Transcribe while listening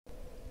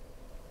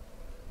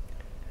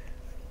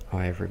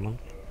Hi everyone,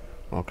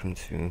 welcome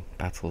to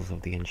Battles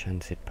of the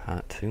Enchanted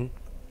Part 2.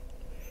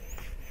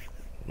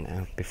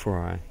 Now, before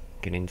I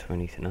get into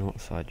anything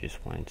else, I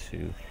just wanted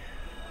to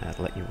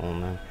let you all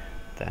know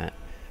that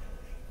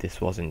this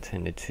was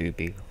intended to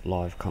be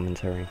live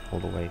commentary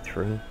all the way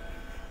through,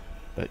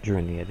 but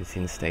during the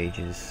editing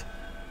stages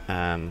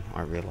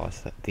I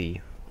realised that the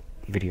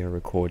video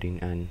recording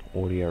and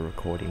audio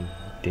recording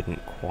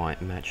didn't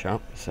quite match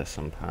up, so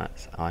some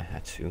parts I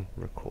had to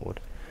record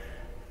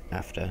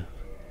after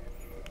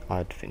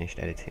I'd finished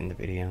editing the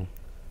video.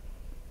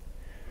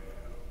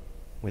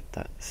 With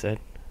that said,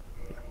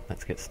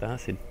 let's get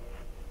started.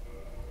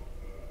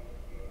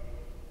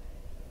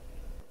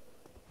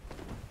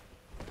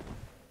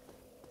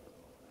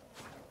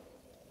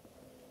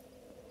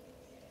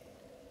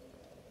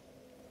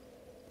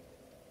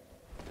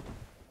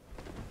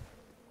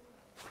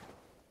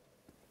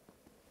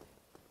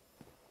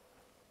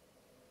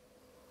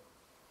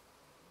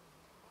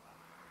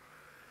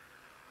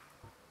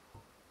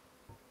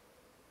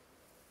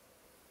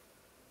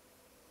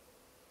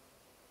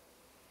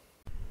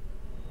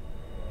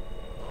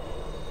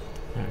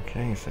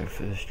 Okay, so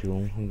first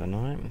duel of the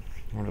night.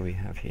 What do we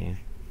have here?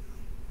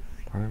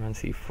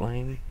 Pyromancy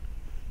Flame.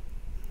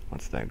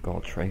 What's that,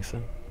 Gold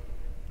Tracer?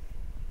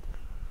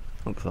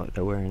 Looks like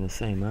they're wearing the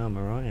same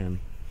armor I am,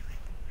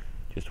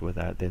 just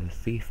without their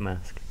thief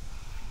mask.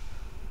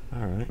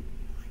 Alright.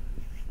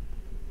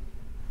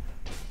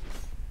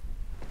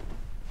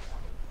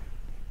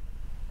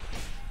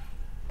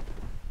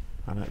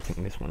 I don't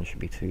think this one should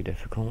be too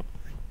difficult.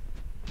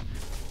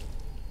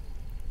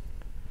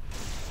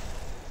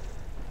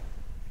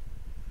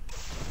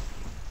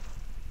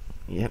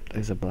 Yep,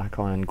 those are black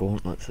iron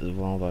gauntlets as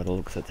well by the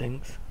looks of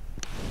things.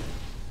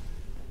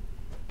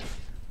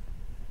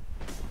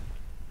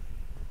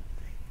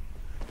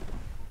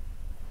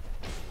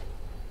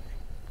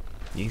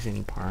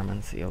 Using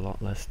pyromancy a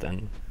lot less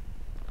than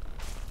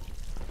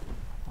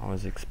I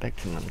was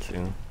expecting them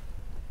to.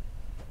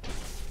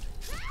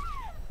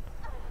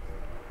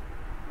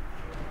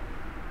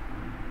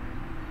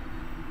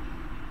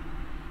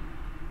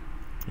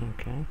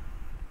 Okay.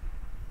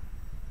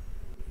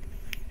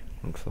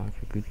 Looks like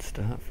a good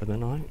start for the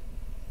night.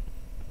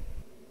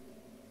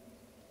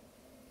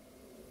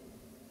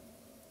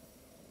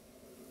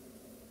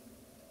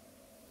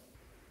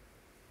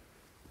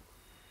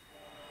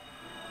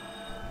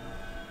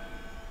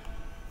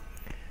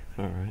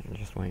 Alright, I'm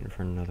just waiting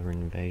for another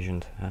invasion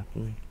to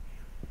happen.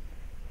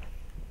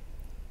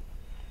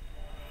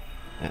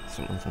 Yeah,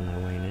 someone's on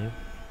their way now.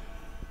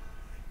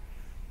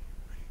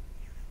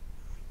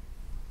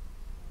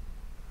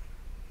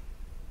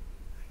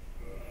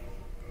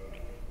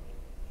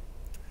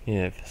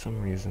 Yeah, for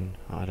some reason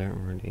I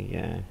don't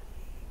really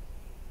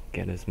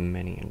get as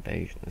many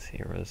invasions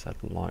here as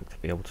I'd like to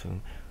be able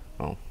to.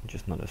 Well,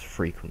 just not as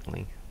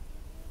frequently.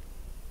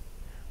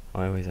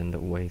 I always end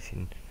up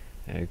waiting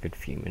a good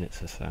few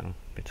minutes or so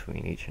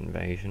between each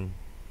invasion.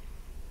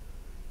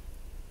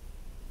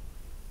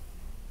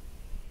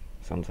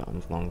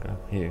 Sometimes longer.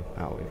 Here,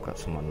 oh, we've got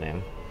someone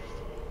now.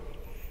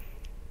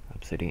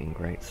 Obsidian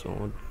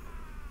Greatsword.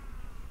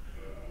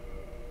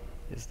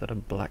 Is that a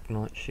Black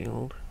Knight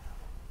shield?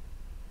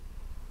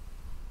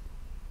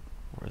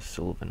 Or a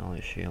Silver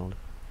Knight shield?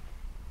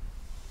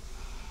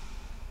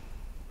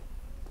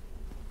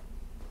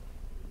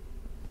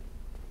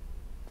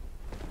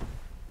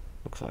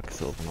 Looks like a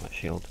Silver Knight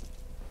shield.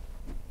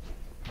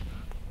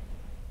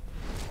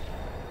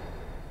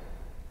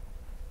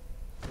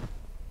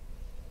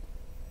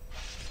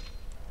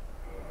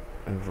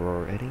 Over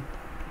already?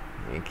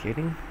 Are you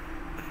kidding?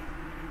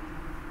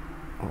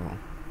 Oh,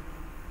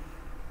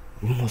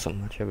 wasn't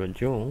much of a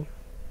duel.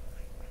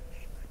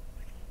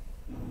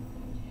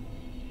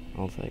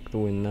 I'll take the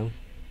win though.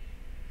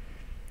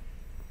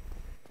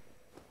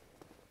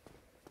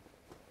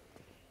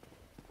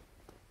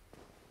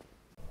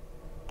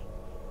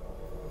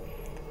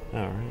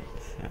 Alright,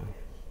 so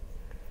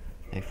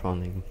they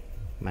finally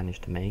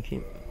managed to make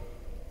it.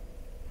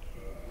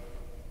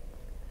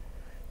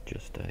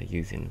 Just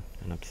using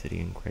an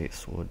Obsidian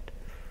Greatsword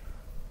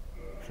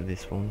for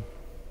this one.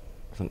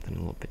 Something a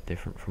little bit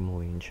different from all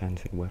the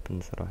enchanted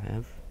weapons that I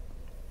have.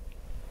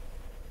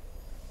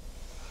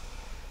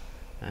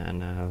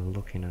 And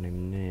looking at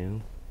him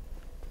now,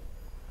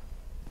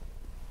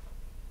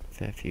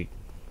 fair few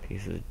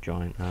pieces of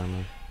giant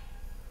armor.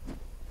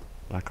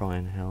 Black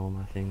iron helm,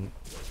 I think.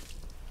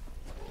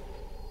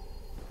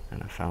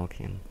 And a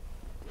falcon.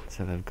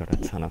 So they've got a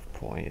ton of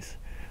poise.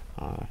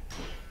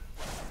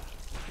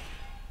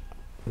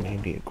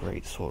 Maybe a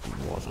greatsword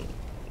wasn't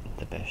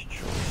the best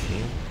choice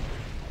here.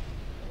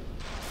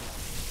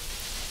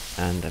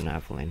 And an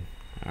Evelyn.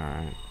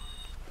 Alright.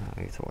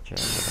 I need to watch out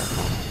for that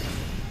one.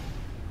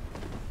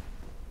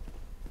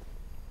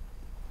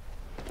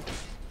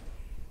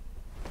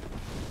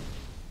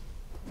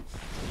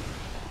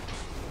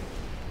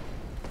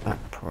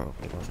 That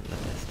probably wasn't the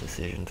best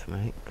decision to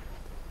make.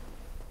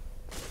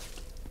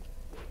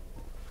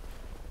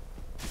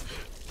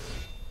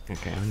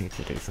 Okay, I need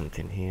to do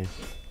something here.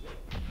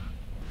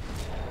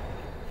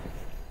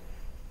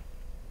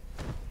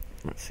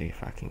 Let's see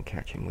if I can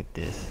catch him with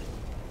this.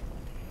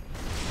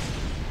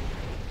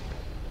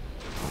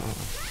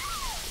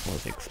 I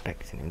was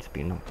expecting him to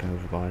be knocked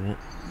over by that.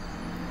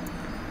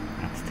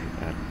 That's too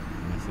bad.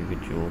 That's a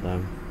good duel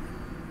though.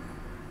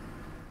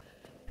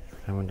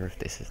 I wonder if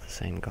this is the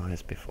same guy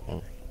as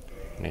before.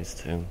 It is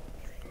too.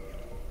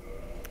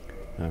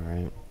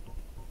 Alright.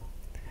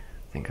 I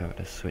think I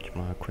gotta switch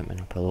my equipment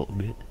up a little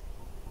bit.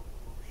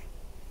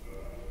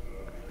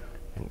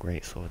 And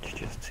greatsword's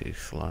just too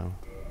slow.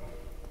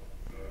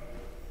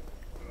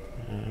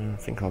 I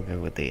think I'll go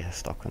with the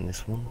stock on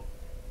this one.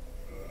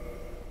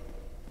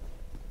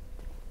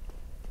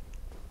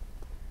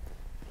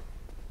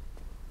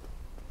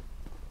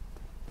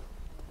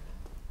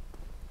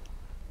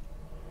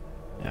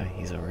 Oh,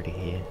 he's already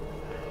here.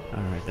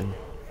 Alright then.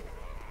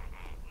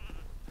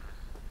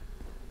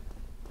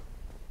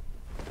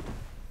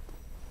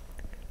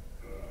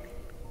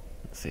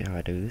 Let's see how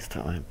I do this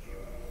time.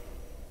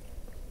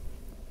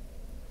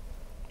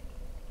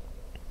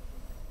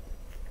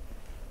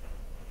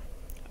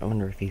 I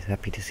wonder if he's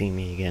happy to see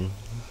me again.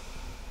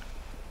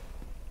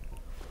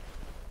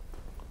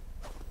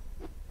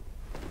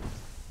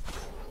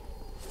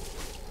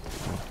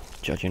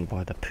 Judging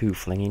by the poo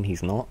flinging,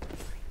 he's not.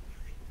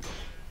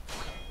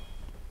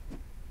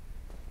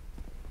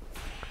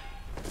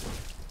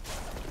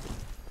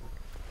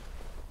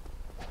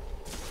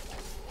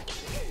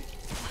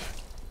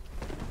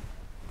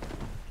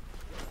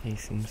 He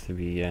seems to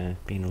be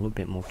being a little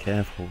bit more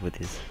careful with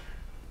his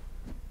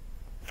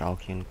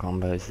Falcon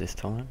combos this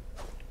time.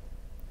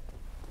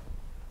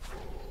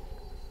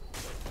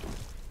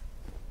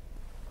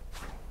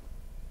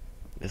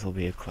 This will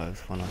be a close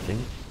one, I think.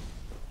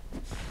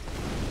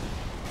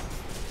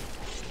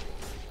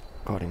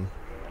 Got him.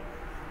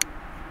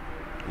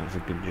 That was a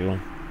good duel.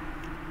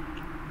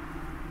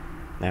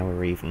 Now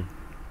we're even.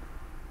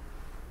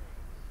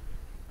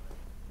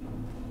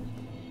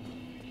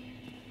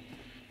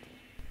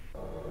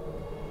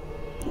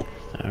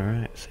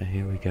 Alright, so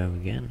here we go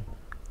again.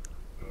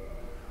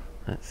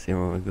 Let's see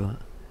what we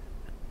got.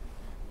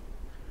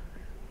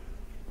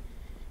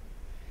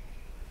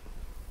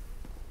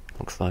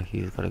 Looks like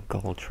he's got a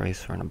gold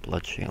tracer and a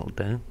blood shield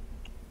there.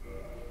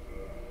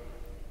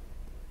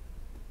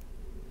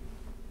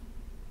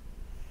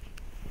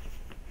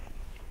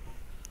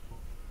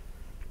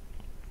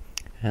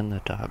 And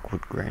the dark wood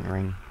grain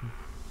ring.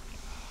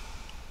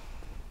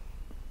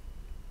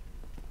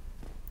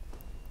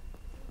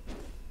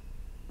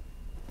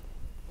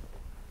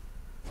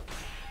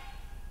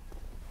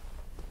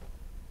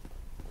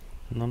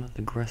 Not as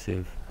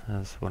aggressive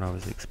as what I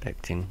was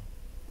expecting.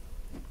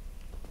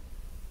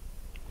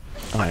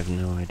 I have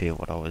no idea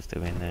what I was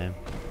doing there.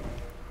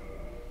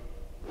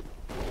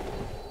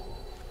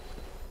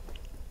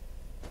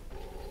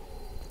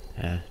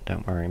 Yeah,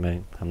 don't worry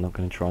mate, I'm not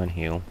going to try and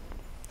heal.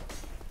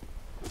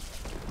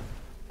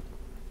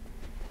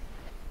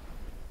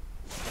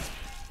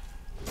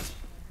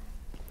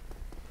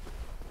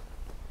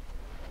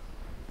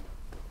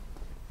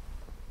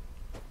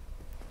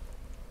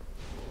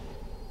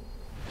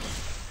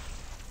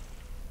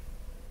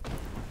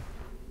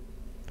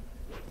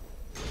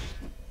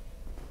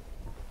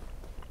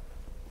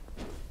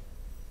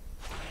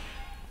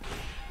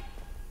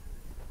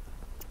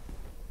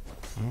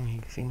 Well,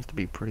 he seems to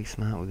be pretty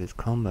smart with his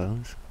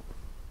combos.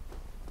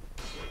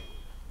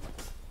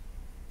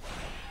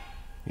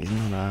 He's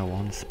not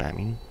R1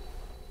 spamming.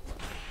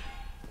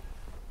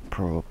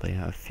 Probably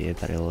out of fear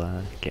that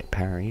he'll get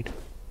parried.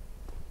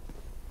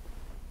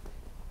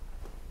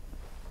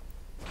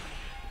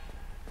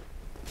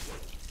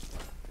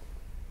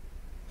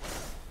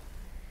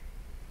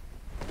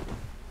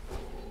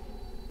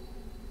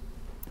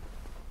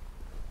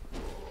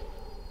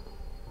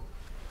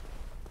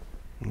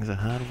 He's a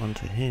hard one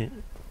to hit.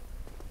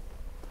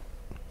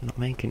 Not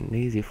making it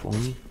easy for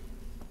me.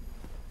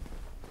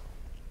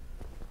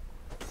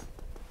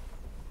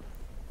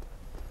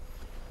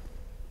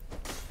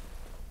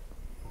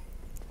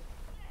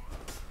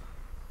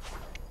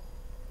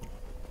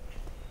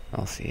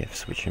 I'll see if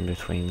switching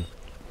between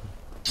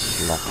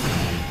locking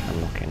on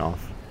and locking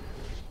off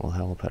will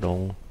help at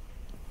all.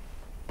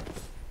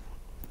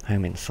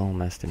 Homing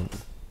Soulmass didn't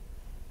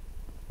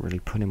really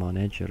put him on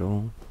edge at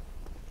all.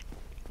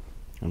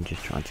 I'm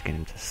just trying to get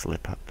him to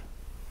slip up.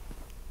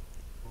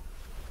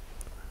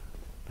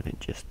 But it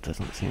just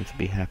doesn't seem to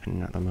be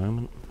happening at the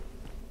moment.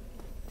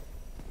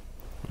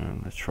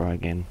 Let's try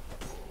again.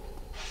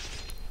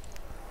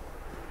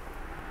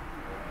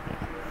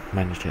 Yeah,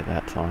 managed it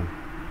that time.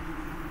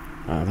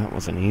 Oh, that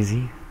wasn't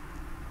easy.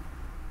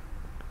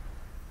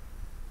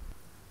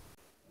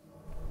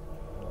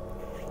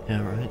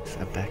 Alright,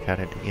 so back at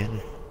it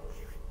again.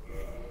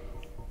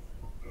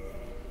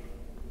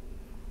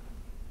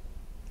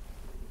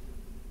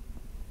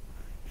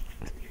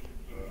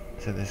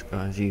 So this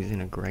guy's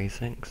using a Grey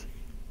 6.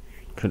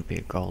 Could be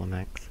a Golem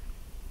Axe.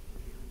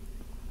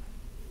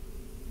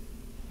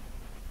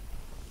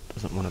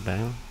 Doesn't want to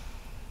bow.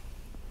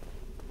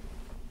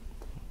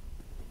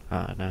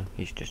 Ah no,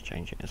 he's just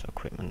changing his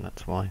equipment,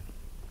 that's why.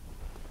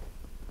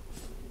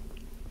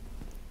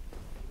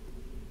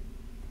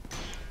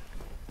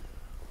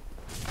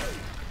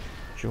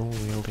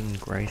 dual-wielding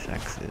grace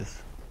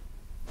axes.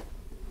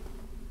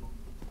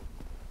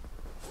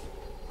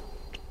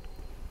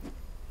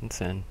 It's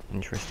an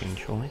interesting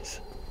choice.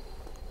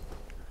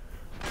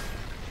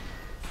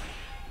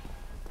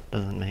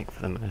 Doesn't make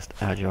for the most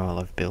agile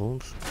of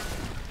builds.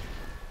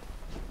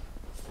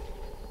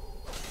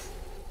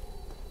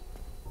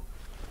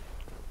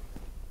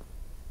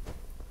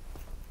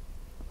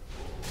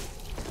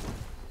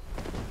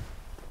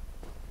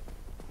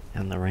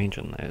 And the range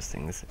on those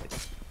things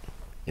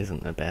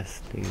isn't the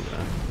best either.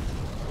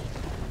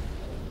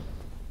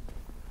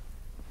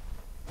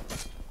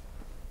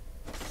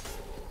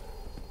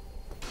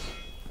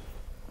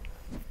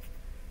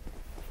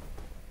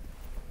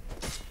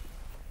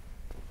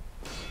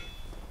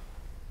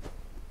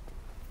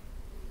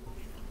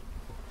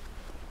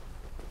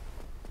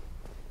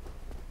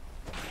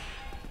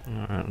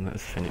 Alright,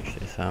 let's finish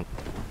this up.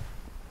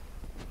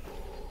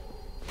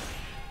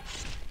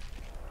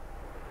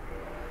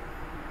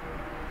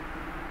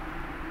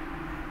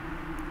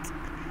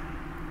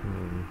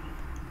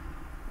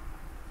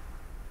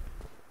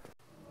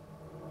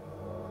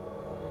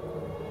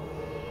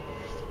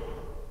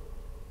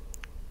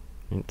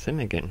 It's him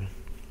again.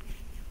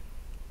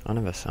 I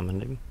never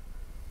summoned him.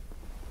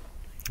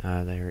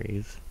 Ah, there he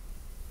is.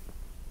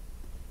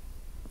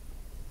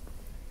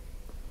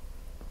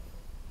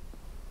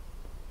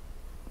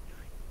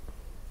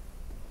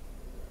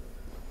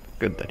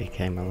 Good that he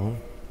came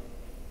along.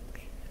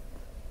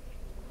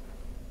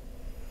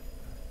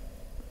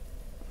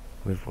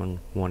 We've won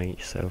one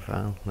each so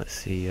far. Let's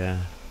see how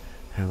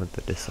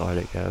the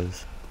decider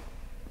goes.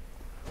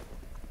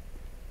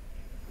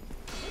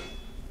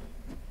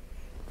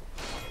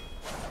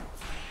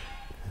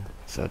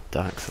 So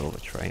Dark Silver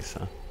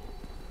Tracer.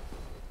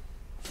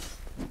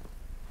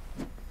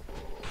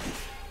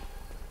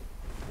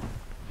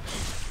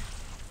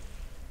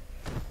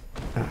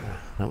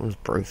 That was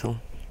brutal.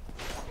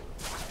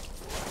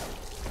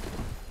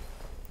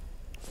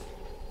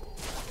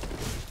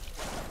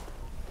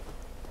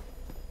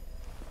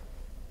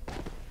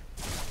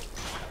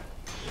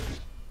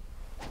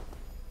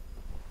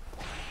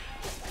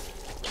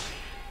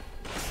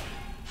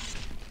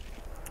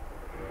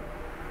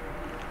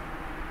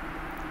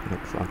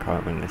 Looks like I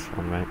win this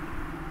one, mate.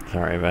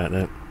 Sorry about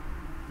that.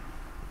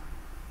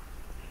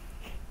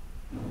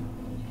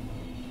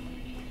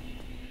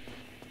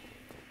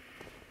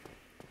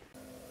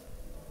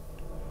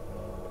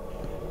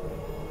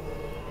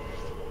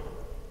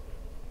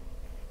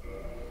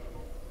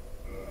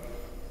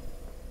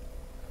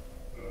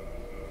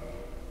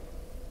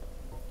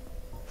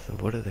 So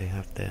what do they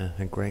have there?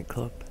 A great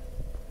club?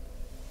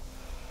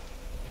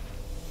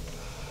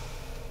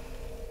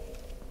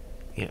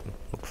 Yeah,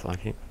 looks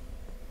like it.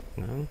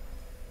 No?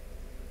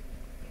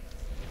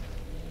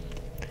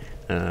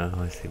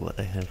 I see what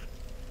they have.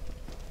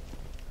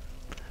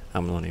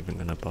 I'm not even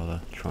gonna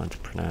bother trying to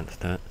pronounce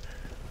that.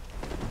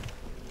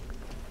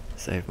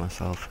 Save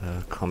myself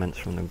comments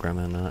from the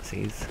grammar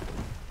Nazis.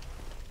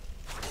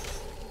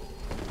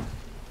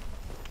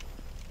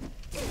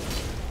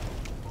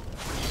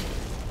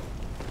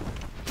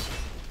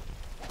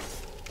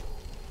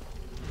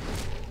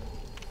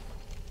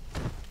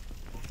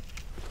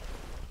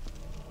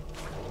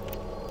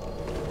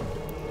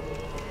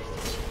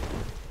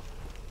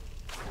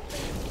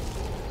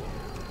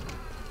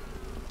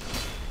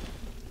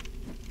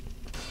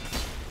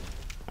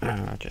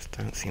 I just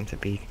don't seem to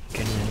be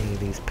getting any of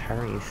these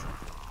parries.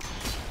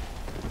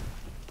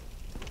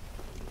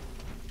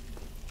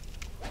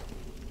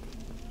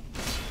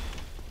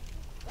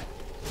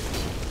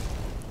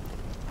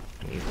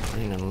 And he's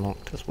playing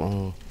unlocked as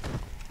well.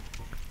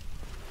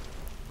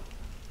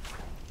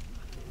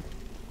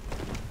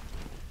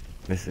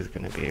 This is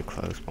going to be a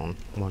close one.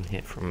 One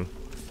hit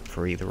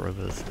for either of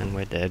us and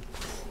we're dead.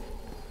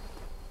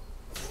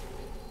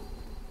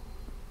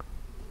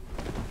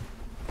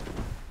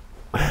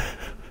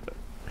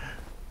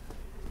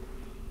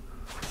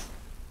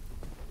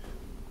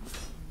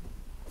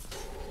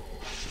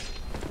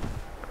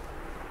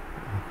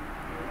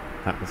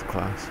 That was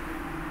class.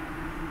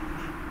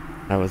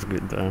 That was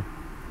good though.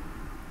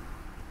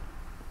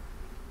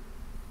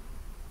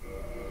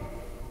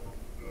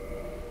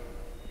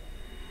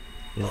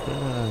 Is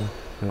that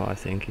who I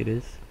think it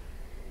is?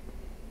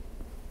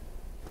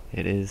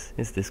 It is.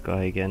 It's this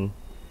guy again.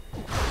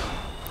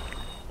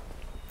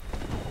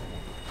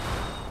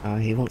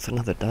 He wants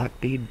another dark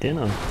bead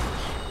dinner.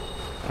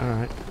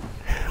 Alright.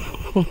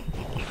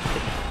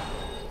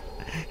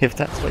 If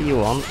that's what you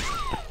want.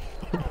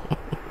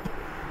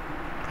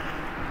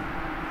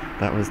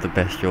 That was the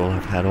best yawl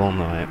I've had all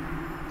night.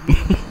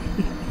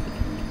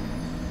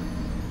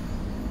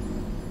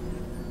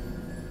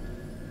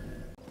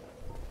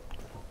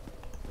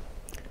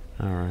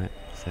 Alright,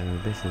 so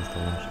this is the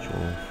last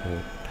yawl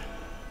for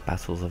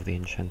Battles of the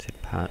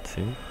Enchanted Part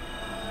 2.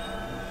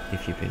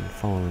 If you've been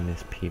following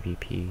this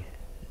PvP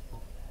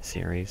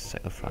series so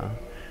far,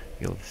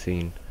 you'll have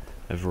seen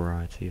a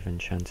variety of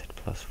Enchanted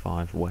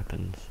 +5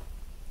 weapons.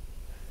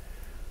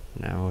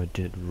 Now I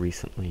did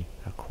recently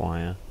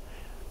acquire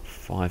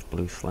 5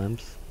 blue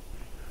slabs,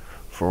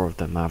 4 of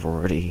them I've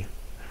already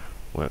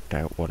worked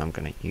out what I'm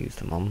going to use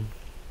them on.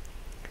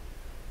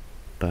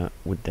 But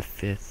with the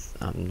 5th,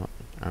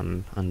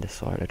 I'm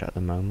undecided at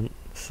the moment,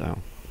 so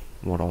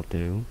what I'll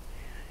do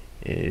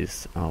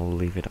is I'll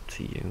leave it up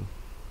to you.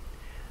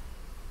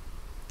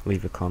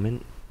 Leave a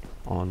comment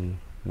on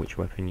which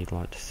weapon you'd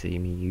like to see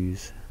me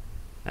use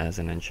as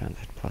an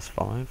Enchanted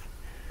 +5,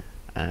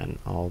 and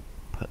I'll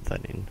put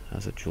that in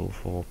as a duel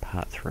for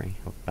part 3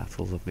 of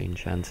Battles of the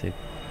Enchanted.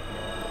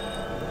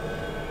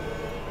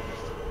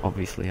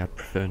 Obviously I'd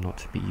prefer not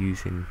to be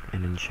using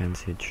an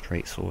Enchanted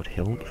straight sword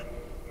hilt,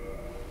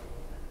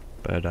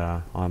 but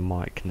I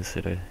might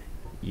consider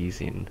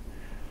using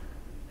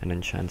an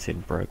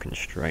Enchanted broken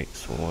straight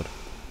sword.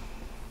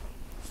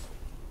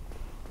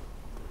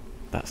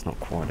 That's not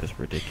quite as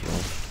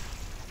ridiculous.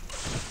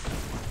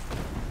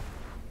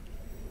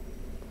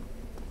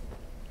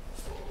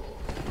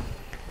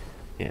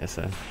 Yeah,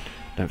 so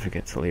don't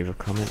forget to leave a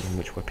comment on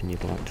which weapon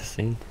you'd like to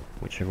see,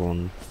 whichever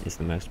one is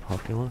the most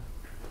popular.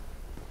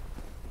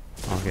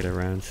 I'll get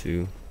around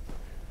to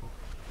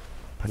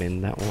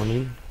putting that one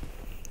in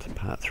to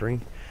part 3,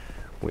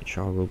 which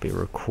I will be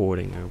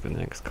recording over the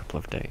next couple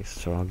of days,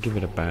 so I'll give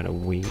it about a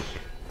week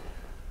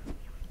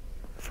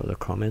for the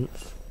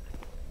comments,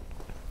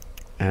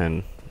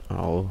 and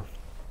I'll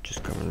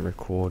just go and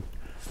record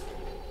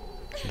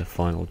the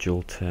final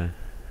duel to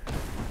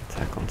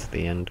tack onto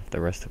the end of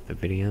the rest of the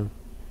video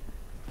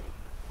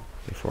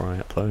before I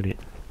upload it.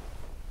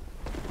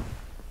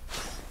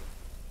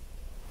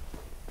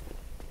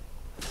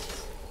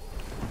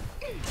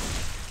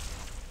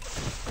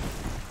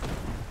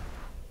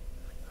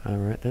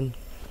 Alright then,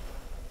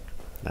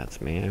 that's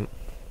me out.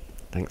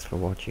 Thanks for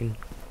watching,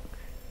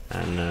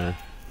 and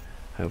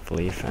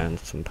hopefully you found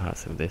some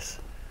parts of this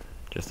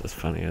just as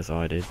funny as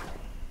I did.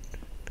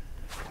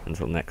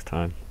 Until next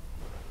time.